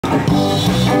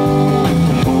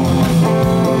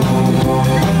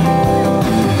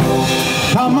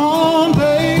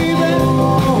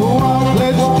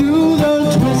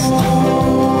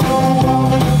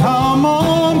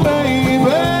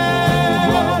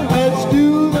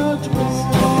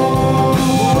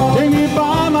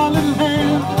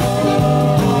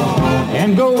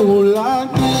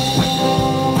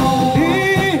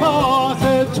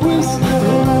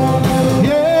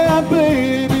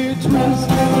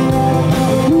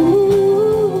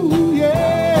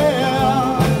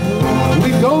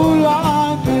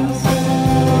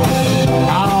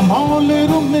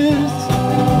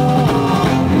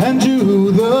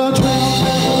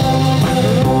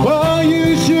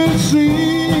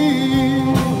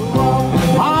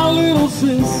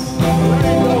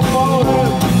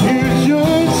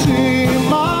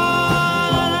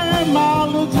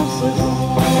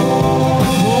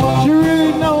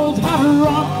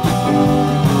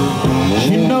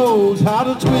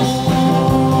a twist.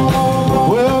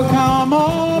 Well, come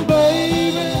on,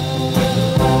 baby,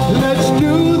 let's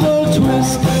do the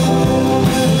twist.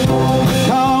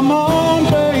 Come on,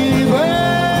 baby,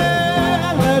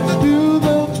 let's do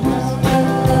the twist.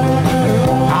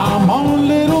 Come on,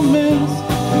 little miss,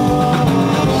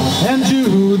 and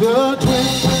do the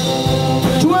twist.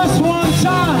 Twist one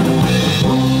time.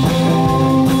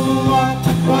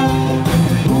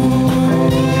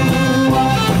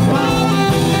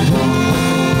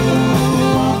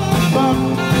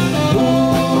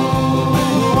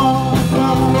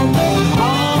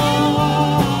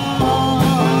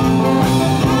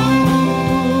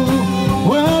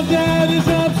 Well, Daddy's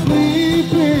up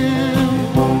sleeping,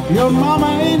 your mama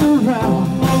ain't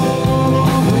around.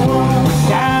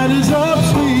 Daddy's up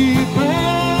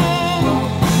sleeping,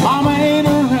 mama ain't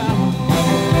around.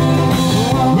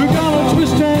 We're gonna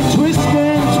twist and twist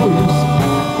and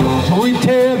twist till we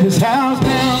tear this house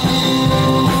down.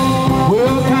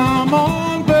 Well, come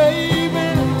on,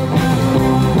 baby,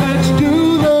 let's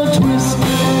do the twist.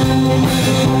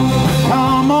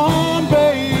 Come on,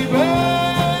 baby,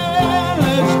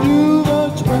 let's do the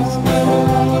twist.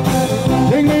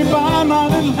 Take me by my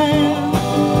little hand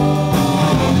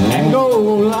and go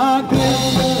like this.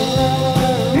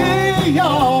 Here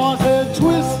y'all said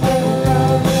twist.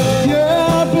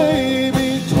 Yeah,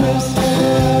 baby, twist.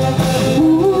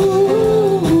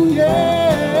 Ooh,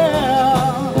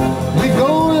 yeah. We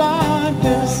go like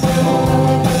this.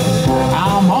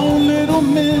 I'm on, little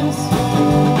miss,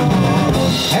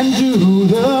 and do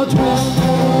the twist.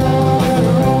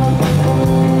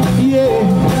 Yeah.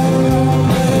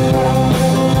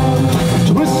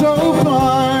 Twist so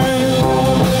fine.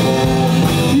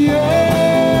 Yeah.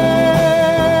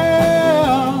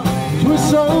 Twist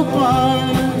so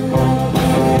fine.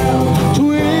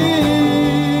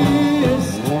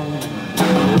 Twist.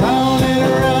 Round and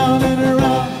around and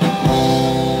around.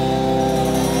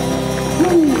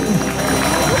 Woo.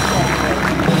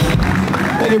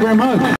 Thank you very much.